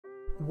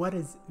What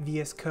is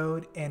VS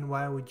Code and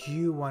why would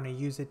you want to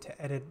use it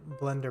to edit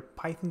Blender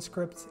Python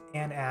scripts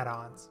and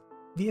add-ons?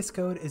 VS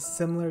Code is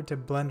similar to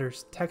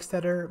Blender's text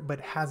editor but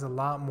has a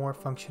lot more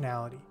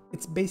functionality.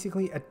 It's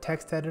basically a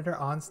text editor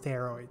on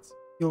steroids.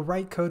 You'll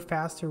write code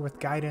faster with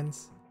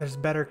guidance, there's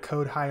better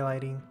code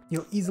highlighting,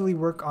 you'll easily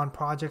work on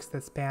projects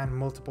that span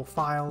multiple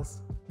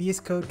files, VS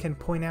Code can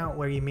point out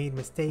where you made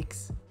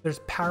mistakes, there's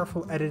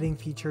powerful editing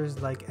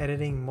features like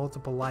editing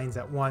multiple lines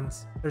at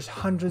once, there's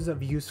hundreds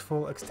of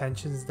useful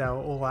extensions that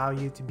will allow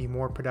you to be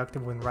more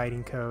productive when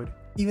writing code.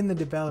 Even the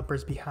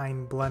developers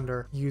behind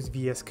Blender use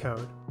VS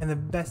Code. And the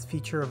best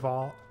feature of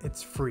all,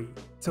 it's free.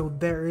 So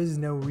there is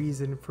no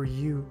reason for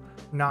you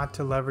not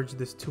to leverage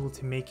this tool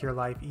to make your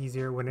life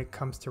easier when it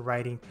comes to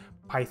writing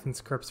Python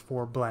scripts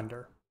for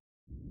Blender.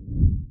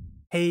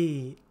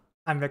 Hey,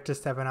 I'm Victor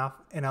Stepanoff,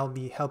 and I'll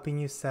be helping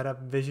you set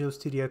up Visual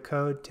Studio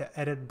Code to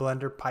edit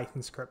Blender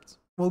Python scripts.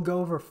 We'll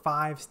go over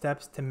 5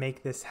 steps to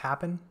make this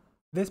happen.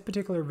 This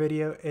particular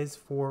video is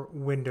for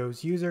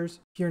Windows users.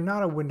 If you're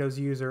not a Windows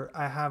user,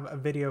 I have a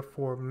video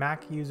for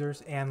Mac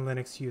users and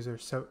Linux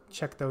users, so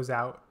check those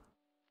out.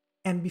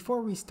 And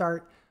before we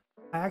start,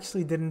 I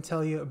actually didn't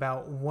tell you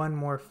about one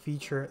more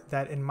feature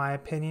that, in my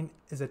opinion,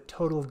 is a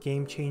total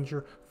game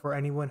changer for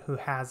anyone who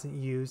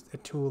hasn't used a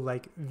tool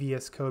like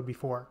VS Code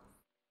before.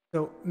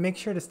 So make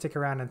sure to stick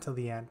around until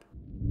the end.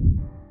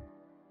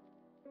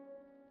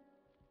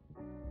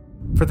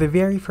 For the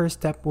very first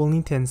step, we'll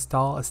need to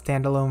install a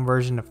standalone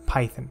version of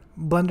Python.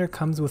 Blender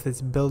comes with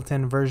its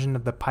built-in version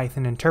of the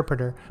Python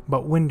interpreter,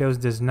 but Windows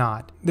does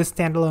not. This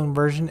standalone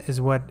version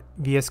is what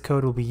VS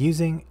Code will be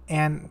using,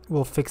 and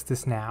we'll fix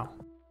this now.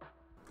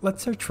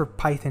 Let's search for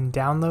Python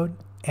download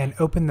and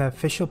open the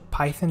official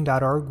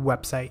python.org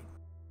website.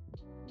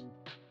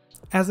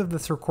 As of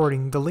this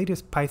recording, the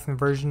latest Python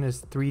version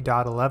is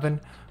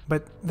 3.11,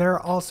 but there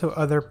are also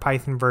other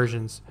Python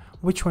versions.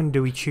 Which one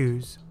do we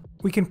choose?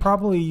 We can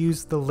probably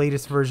use the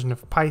latest version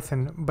of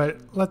Python, but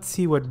let's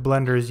see what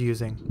Blender is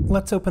using.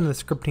 Let's open the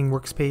scripting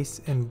workspace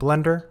in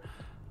Blender,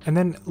 and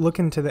then look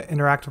into the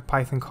interactive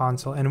Python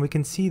console, and we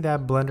can see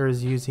that Blender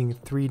is using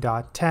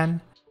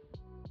 3.10.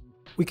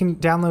 We can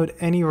download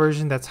any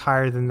version that's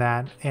higher than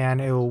that, and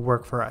it will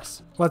work for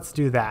us. Let's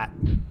do that.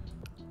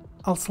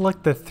 I'll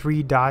select the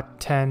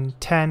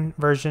 3.10.10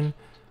 version,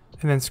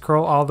 and then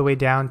scroll all the way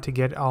down to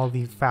get all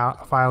the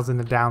files in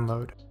the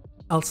download.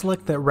 I'll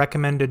select the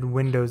recommended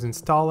Windows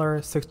installer,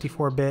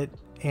 64-bit,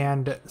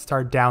 and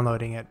start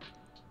downloading it.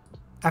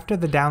 After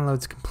the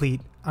download's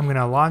complete, I'm going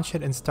to launch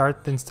it and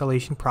start the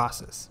installation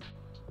process.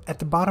 At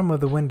the bottom of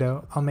the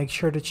window, I'll make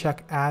sure to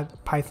check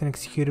Add Python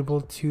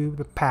Executable to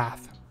the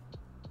path,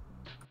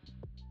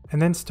 and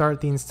then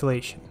start the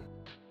installation.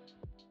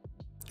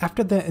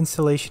 After the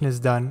installation is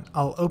done,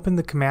 I'll open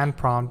the command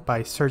prompt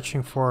by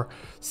searching for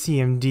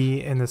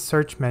CMD in the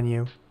search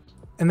menu,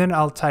 and then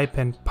I'll type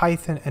in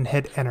Python and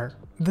hit enter.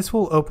 This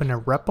will open a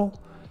REPL,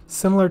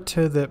 similar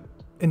to the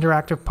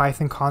interactive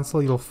Python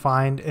console you'll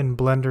find in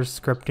Blender's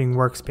scripting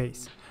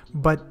workspace,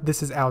 but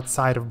this is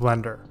outside of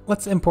Blender.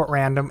 Let's import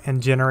random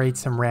and generate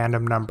some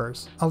random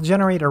numbers. I'll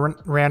generate a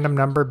random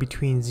number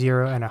between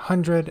 0 and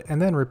 100,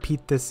 and then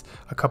repeat this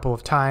a couple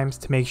of times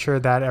to make sure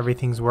that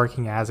everything's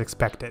working as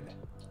expected.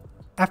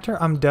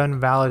 After I'm done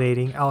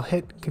validating, I'll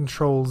hit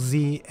Ctrl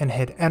Z and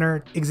hit enter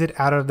to exit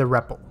out of the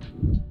REPL.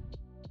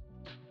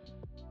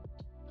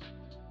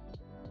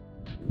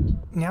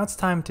 Now it's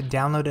time to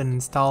download and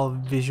install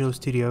Visual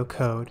Studio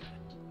Code.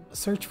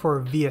 Search for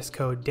VS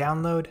Code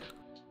download,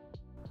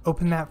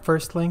 open that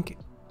first link,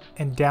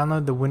 and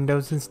download the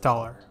Windows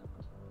installer.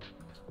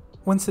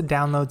 Once the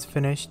download's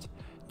finished,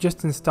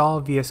 just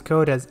install VS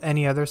Code as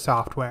any other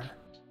software.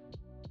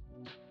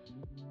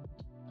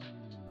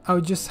 I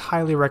would just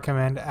highly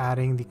recommend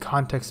adding the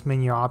context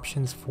menu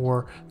options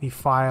for the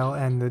file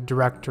and the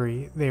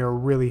directory. They are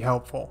really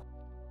helpful.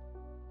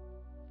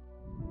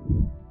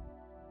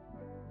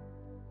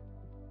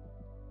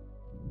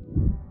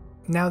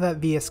 Now that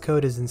VS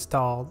Code is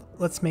installed,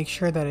 let's make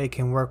sure that it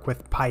can work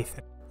with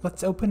Python.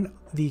 Let's open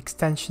the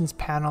extensions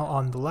panel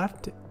on the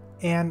left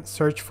and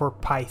search for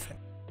Python.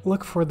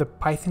 Look for the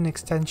Python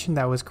extension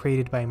that was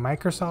created by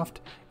Microsoft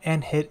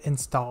and hit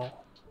install.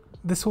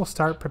 This will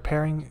start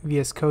preparing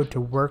VS Code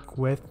to work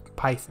with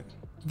Python.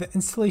 The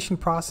installation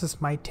process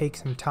might take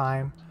some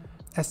time.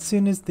 As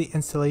soon as the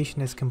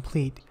installation is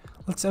complete,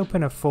 let's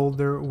open a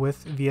folder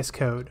with VS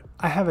Code.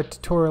 I have a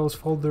tutorials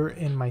folder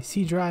in my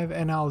C drive,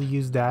 and I'll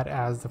use that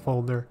as the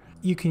folder.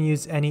 You can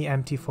use any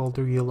empty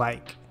folder you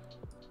like.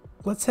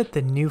 Let's hit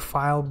the new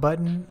file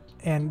button,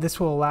 and this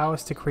will allow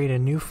us to create a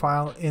new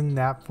file in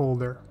that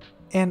folder.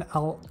 And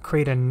I'll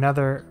create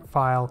another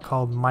file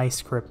called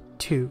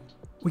myscript2.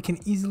 We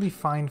can easily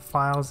find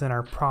files in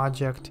our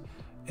project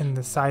in the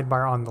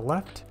sidebar on the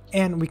left,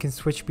 and we can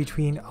switch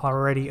between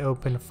already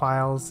open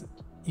files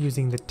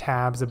using the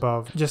tabs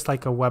above, just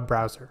like a web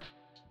browser.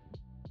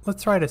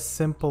 Let's write a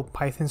simple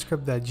Python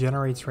script that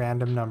generates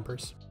random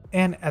numbers.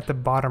 And at the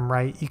bottom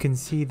right, you can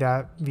see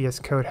that VS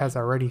Code has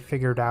already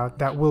figured out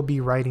that we'll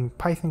be writing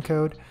Python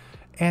code,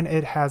 and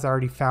it has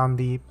already found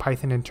the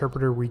Python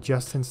interpreter we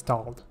just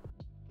installed.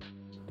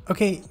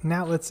 Okay,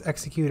 now let's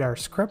execute our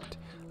script.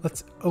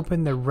 Let's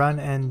open the Run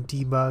and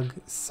Debug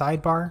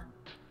sidebar,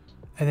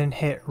 and then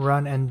hit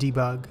Run and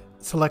Debug.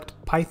 Select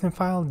Python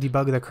file,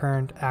 debug the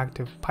current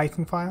active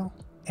Python file,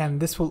 and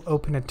this will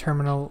open a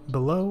terminal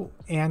below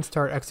and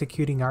start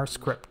executing our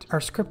script.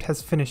 Our script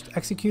has finished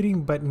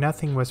executing, but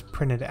nothing was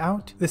printed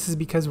out. This is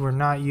because we're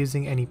not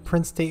using any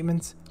print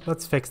statements.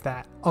 Let's fix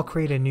that. I'll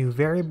create a new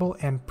variable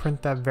and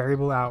print that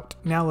variable out.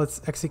 Now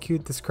let's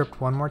execute the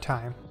script one more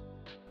time.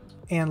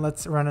 And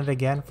let's run it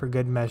again for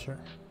good measure.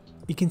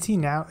 You can see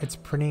now it's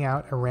printing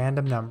out a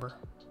random number.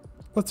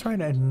 Let's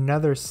write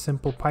another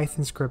simple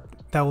Python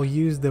script that will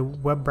use the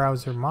web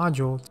browser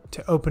module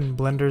to open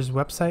Blender's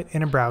website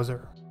in a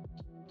browser.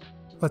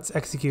 Let's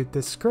execute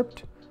this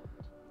script,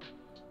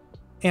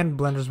 and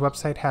Blender's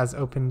website has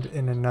opened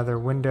in another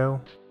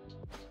window.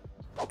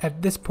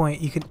 At this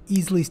point, you can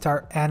easily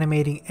start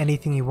animating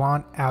anything you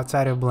want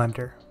outside of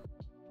Blender.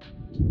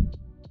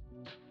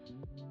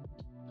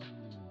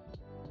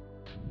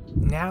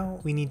 Now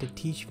we need to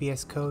teach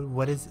VS Code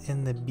what is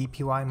in the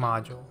BPY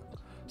module,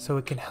 so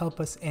it can help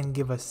us and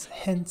give us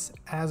hints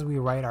as we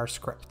write our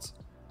scripts.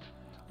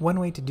 One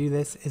way to do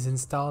this is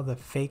install the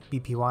fake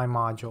BPY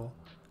module.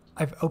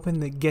 I've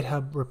opened the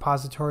GitHub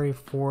repository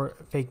for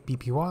fake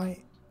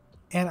BPY,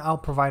 and I'll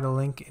provide a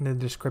link in the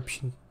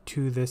description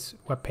to this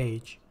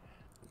webpage.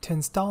 To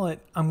install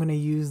it, I'm going to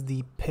use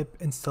the pip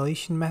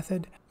installation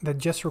method that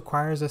just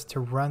requires us to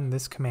run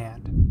this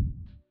command.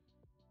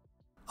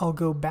 I'll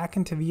go back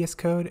into VS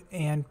Code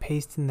and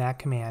paste in that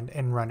command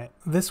and run it.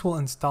 This will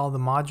install the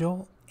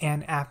module,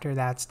 and after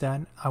that's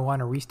done, I want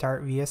to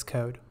restart VS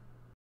Code.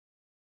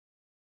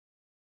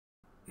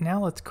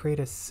 Now let's create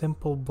a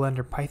simple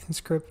Blender Python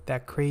script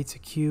that creates a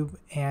cube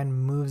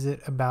and moves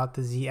it about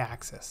the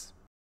Z-axis.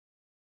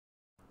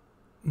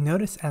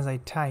 Notice as I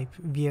type,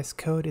 VS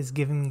Code is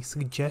giving me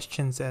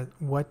suggestions at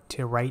what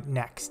to write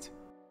next.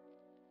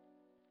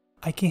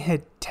 I can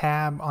hit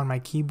Tab on my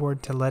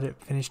keyboard to let it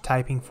finish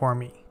typing for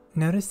me.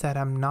 Notice that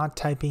I'm not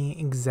typing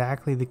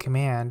exactly the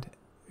command.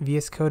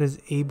 VS Code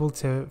is able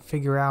to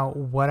figure out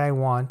what I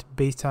want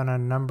based on a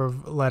number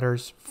of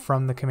letters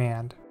from the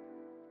command.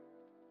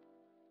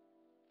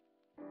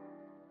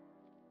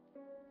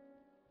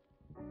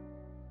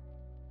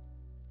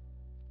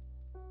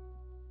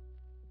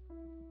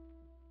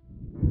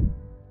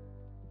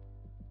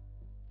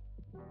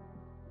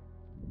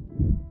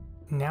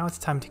 Now it's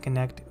time to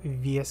connect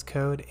VS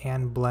Code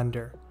and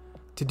Blender.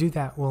 To do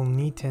that, we'll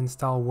need to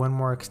install one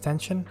more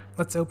extension.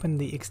 Let's open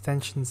the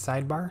extension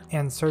sidebar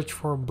and search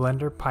for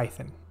Blender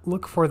Python.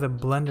 Look for the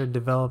Blender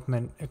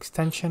development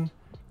extension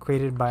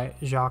created by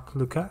Jacques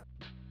Lucas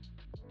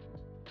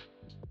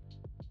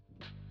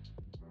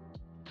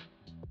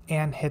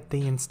and hit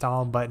the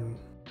install button.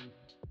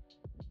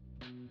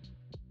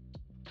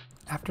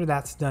 After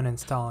that's done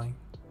installing,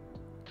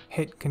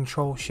 hit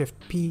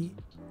Ctrl-Shift-P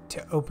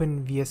to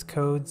open VS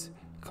Code's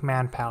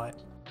command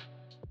palette.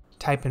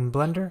 Type in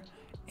Blender,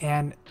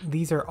 and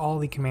these are all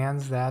the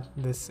commands that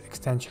this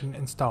extension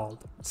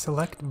installed.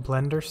 Select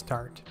Blender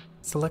Start.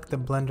 Select the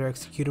Blender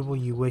executable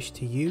you wish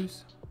to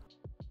use.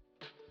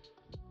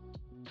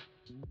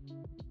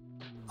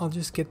 I'll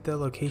just get the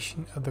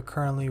location of the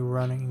currently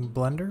running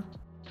Blender.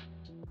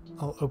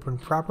 I'll open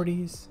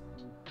Properties,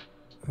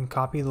 and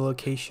copy the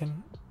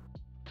location,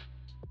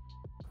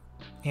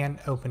 and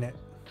open it.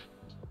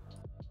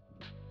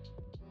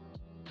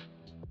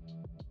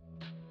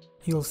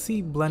 You'll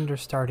see Blender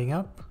starting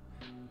up,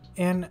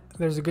 and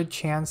there's a good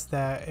chance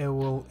that it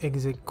will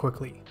exit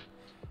quickly.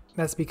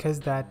 That's because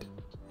the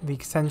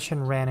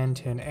extension ran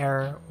into an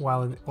error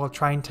while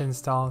trying to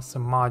install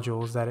some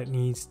modules that it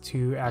needs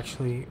to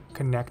actually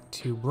connect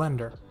to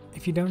Blender.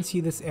 If you don't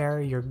see this error,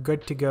 you're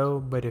good to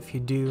go, but if you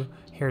do,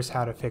 here's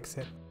how to fix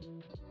it.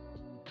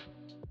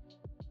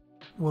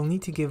 We'll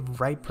need to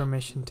give write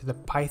permission to the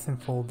Python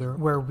folder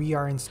where we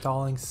are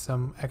installing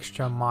some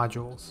extra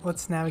modules.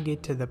 Let's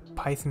navigate to the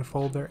Python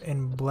folder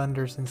in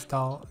Blender's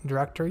install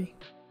directory.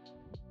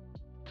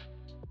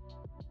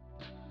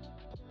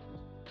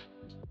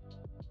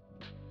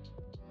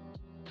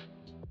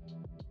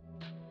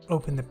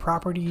 Open the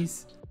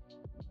Properties,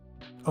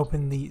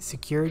 open the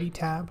Security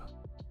tab,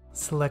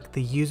 select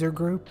the user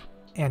group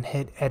and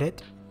hit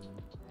Edit,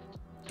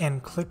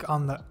 and click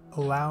on the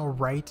Allow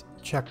Write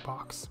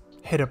checkbox.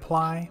 Hit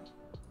Apply,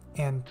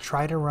 and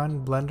try to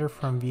run Blender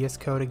from VS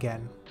Code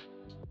again.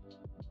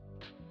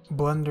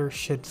 Blender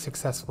should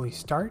successfully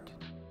start,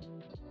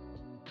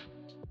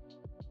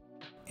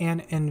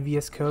 and in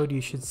VS Code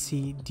you should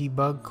see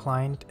Debug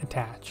Client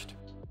attached.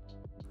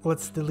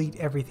 Let's delete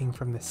everything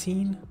from the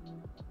scene,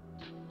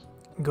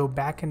 go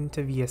back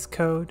into VS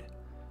Code,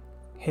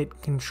 hit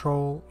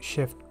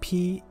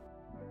Ctrl-Shift-P,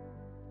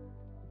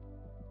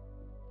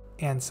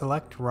 and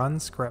select Run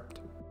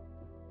Script.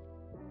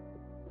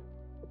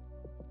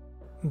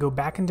 Go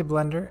back into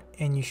Blender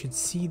and you should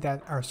see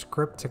that our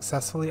script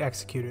successfully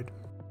executed.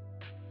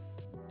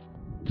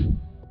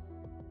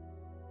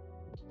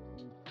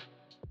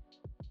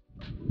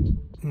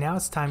 Now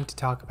it's time to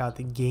talk about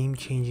the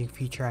game-changing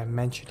feature I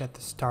mentioned at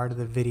the start of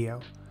the video.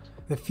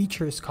 The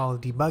feature is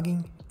called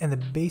debugging, And the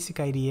basic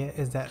idea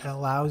is that it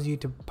allows you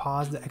to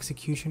pause the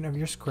execution of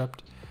your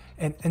script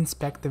and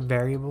inspect the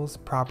variables,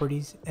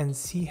 properties, and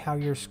see how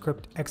your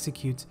script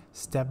executes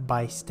step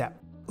by step.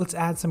 Let's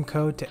add some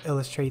code to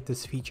illustrate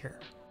this feature.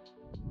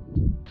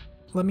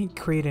 Let me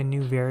create a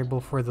new variable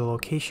for the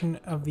location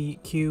of the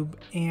cube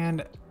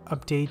and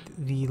update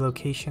the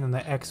location on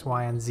the X,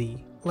 Y, and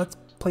Z. Let's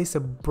place a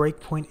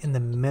breakpoint in the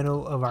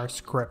middle of our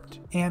script,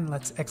 and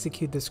let's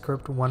execute the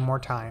script one more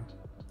time.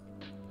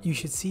 You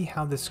should see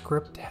how the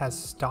script has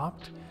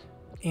stopped,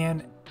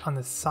 and on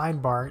the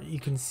sidebar you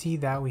can see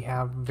that we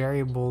have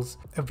variables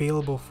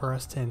available for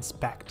us to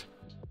inspect.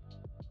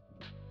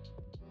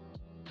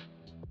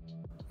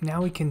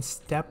 Now we can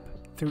step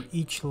through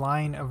each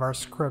line of our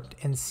script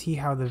and see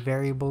how the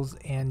variables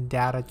and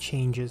data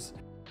changes.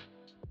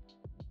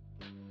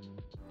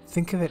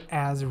 Think of it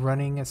as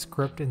running a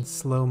script in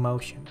slow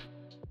motion.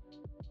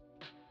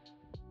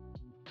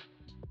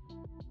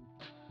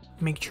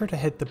 Make sure to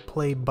hit the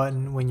play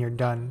button when you're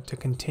done to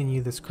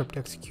continue the script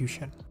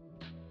execution.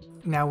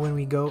 Now when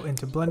we go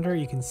into Blender,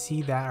 you can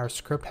see that our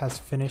script has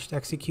finished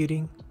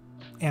executing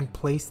and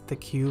placed the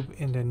cube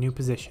in a new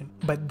position.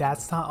 But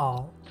that's not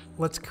all.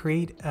 Let's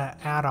create an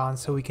add-on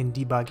so we can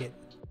debug it.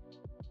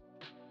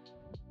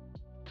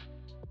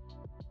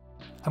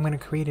 I'm going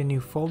to create a new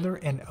folder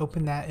and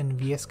open that in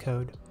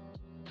VSCode.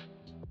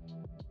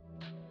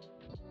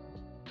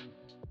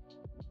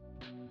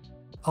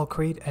 I'll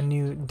create a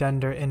new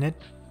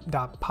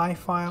dunder-init.py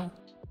file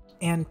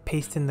and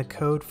paste in the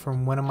code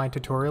from one of my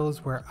tutorials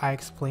where I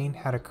explain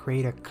how to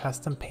create a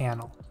custom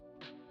panel.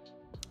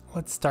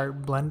 Let's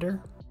start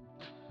Blender.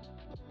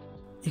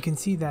 You can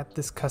see that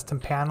this custom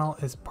panel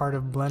is part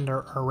of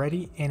Blender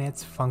already and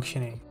it's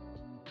functioning.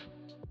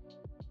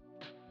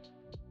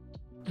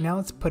 Now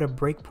let's put a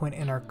breakpoint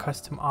in our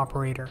custom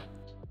operator.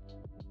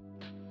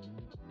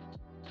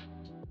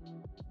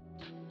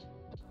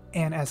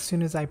 And as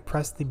soon as I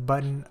press the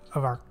button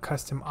of our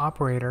custom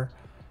operator,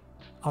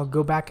 I'll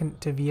go back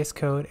into VS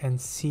Code and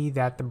see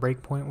that the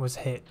breakpoint was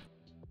hit.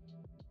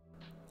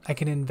 I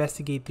can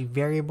investigate the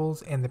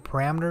variables and the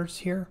parameters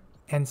here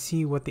and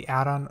see what the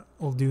add-on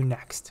will do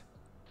next.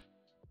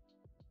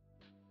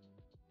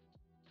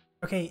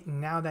 Okay,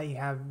 now that you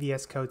have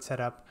VS Code set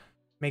up,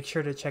 make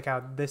sure to check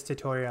out this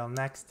tutorial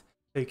next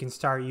so you can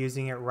start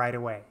using it right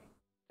away.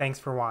 Thanks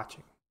for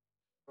watching.